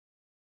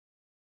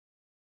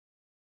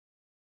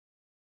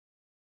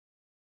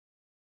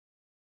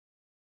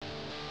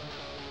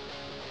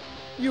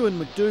Ewan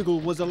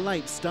McDougall was a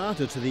late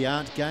starter to the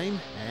art game,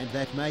 and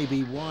that may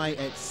be why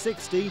at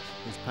 60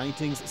 his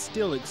paintings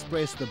still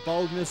express the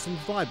boldness and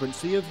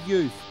vibrancy of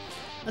youth.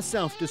 A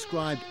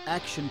self-described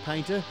action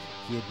painter,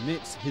 he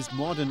admits his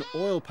modern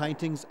oil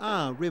paintings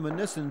are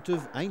reminiscent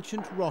of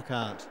ancient rock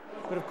art.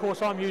 But of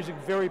course I'm using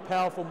very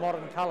powerful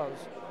modern colours,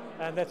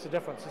 and that's the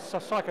difference. It's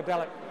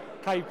psychedelic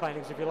cave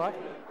paintings, if you like.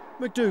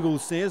 McDougall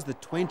says the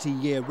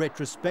 20-year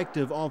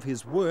retrospective of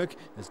his work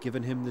has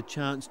given him the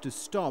chance to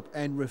stop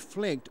and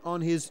reflect on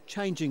his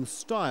changing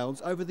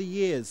styles over the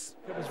years.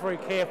 It was very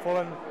careful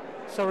and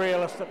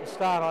surrealist at the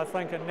start, I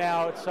think, and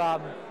now it's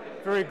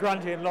very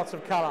grunty and lots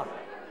of colour.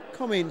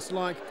 Comments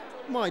like,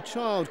 "My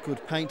child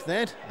could paint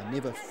that," are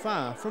never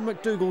far from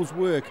McDougall's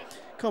work.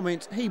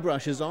 Comments he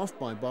brushes off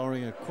by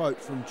borrowing a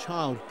quote from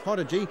child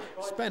prodigy,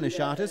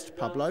 Spanish artist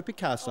Pablo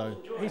Picasso.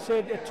 He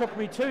said, "It took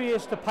me 2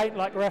 years to paint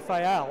like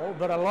Raphael,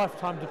 but a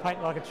lifetime to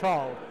paint like a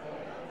child."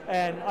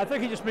 And I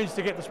think he just means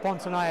to get the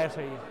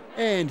spontaneity.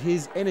 And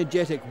his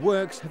energetic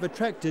works have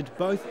attracted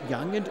both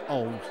young and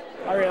old.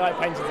 I really like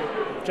paintings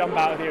that jump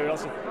out of you,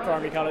 lots of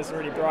primary colours,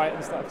 really bright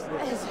and stuff.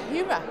 His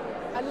humour.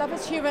 I love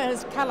his humour and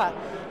his colour.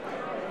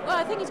 Well,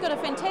 I think he's got a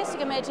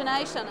fantastic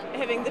imagination.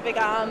 Having the big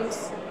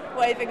arms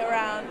waving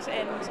around,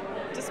 and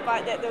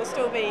despite that there'll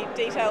still be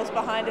details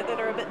behind it that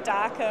are a bit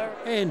darker.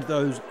 And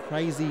those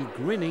crazy,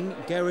 grinning,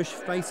 garish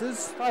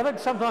faces. I think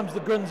sometimes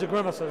the grins are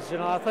grimaces, you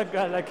know. I think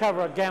they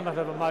cover a gamut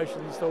of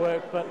emotions, the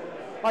work, but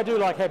I do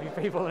like happy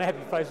people and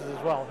happy faces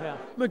as well, yeah.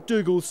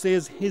 McDougall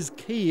says his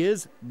key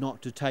is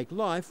not to take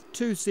life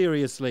too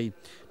seriously.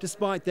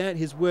 Despite that,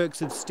 his works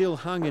have still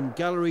hung in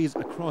galleries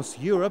across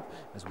Europe,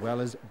 as well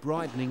as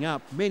brightening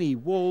up many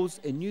walls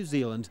in New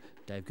Zealand.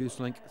 Dave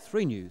Gooselink,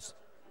 3 News.